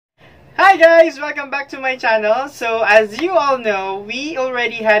Hi guys! Welcome back to my channel. So as you all know, we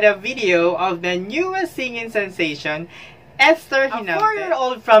already had a video of the newest singing sensation, Esther Hnamte, a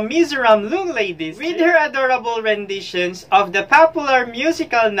 4-year-old from Mizoram Lunglei district, with her adorable renditions of the popular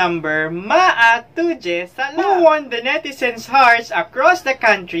musical number Maa Tuje Sala, who won the netizens' hearts across the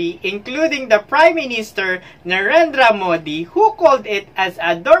country, including the Prime Minister Narendra Modi, who called it as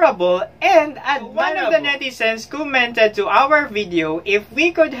adorable and admirable. One of the netizens commented to our video if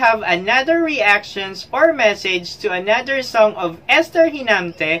we could have another reactions or message to another song of Esther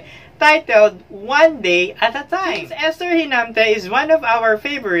Hnamte titled One Day at a Time. Since Esther Hnamte is one of our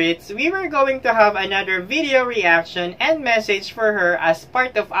favorites, we were going to have another video reaction and message for her as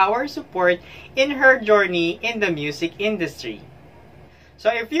part of our support in her journey in the music industry.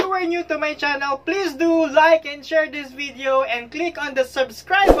 So if you were new to my channel, please do like and share this video and click on the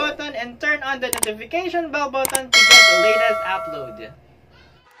subscribe button and turn on the notification bell button to get the latest upload.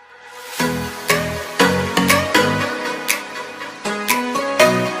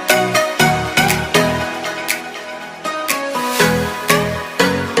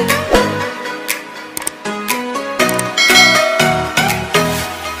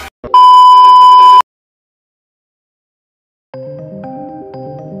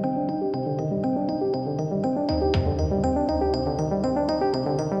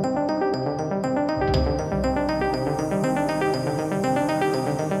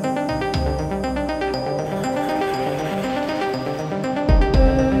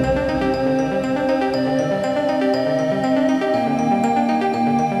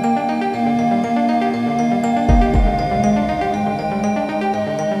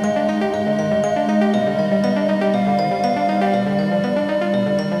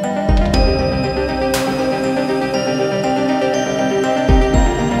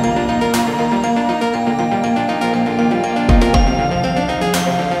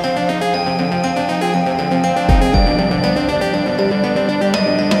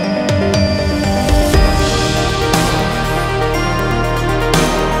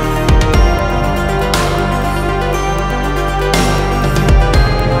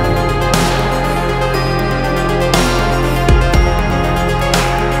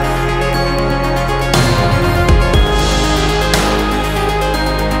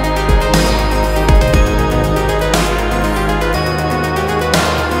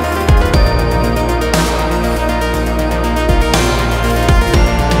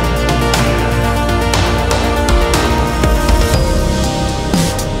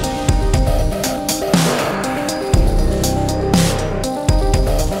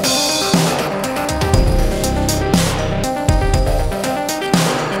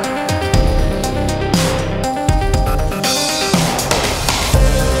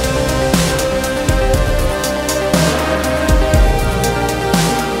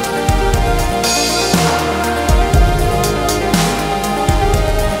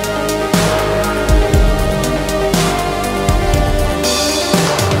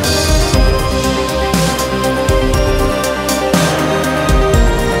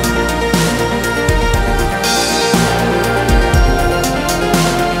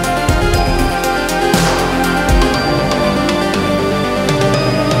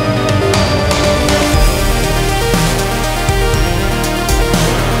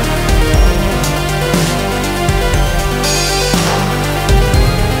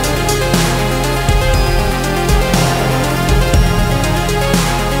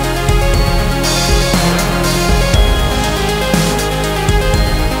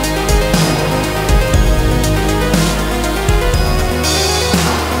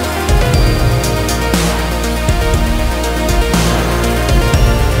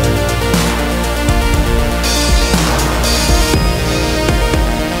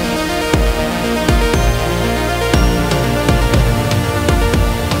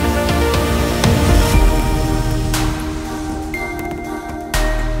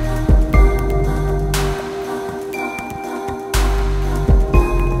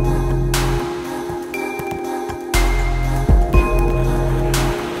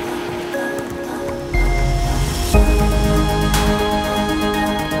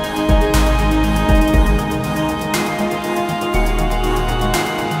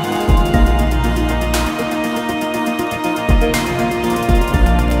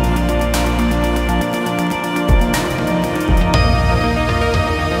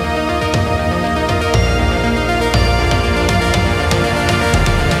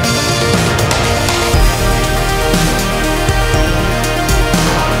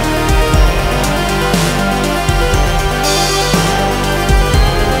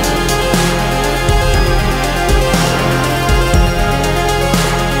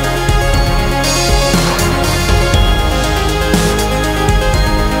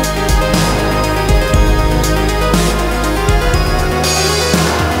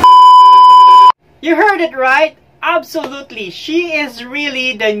 heard it right. Absolutely, she is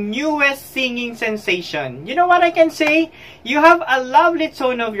really the newest singing sensation. You know what I can say? You have a lovely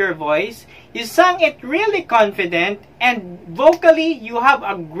tone of your voice. You sang it really confident, and vocally, you have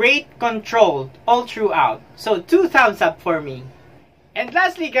a great control all throughout. So 2 thumbs up for me. And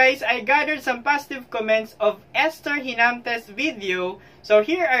lastly guys, I gathered some positive comments of Esther Hnamte's video. So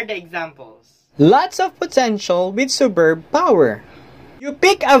here are the examples. Lots of potential with superb power. You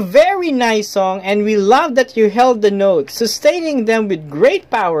pick a very nice song and we love that you held the notes, sustaining them with great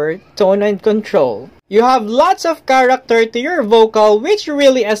power, tone, and control. You have lots of character to your vocal which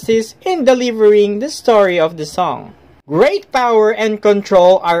really assists in delivering the story of the song. Great power and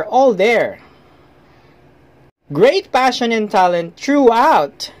control are all there. Great passion and talent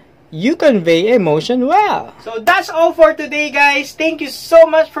throughout. You convey emotion well. So that's all for today guys. Thank you so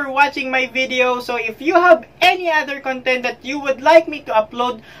much for watching my video. So if you have any other content that you would like me to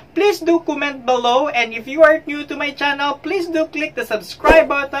upload, please do comment below. And if you are new to my channel, please do click the subscribe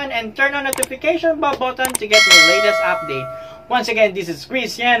button and turn on notification bell button to get my latest update. Once again, this is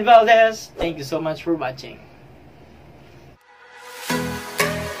Valdez. Thank you so much for watching.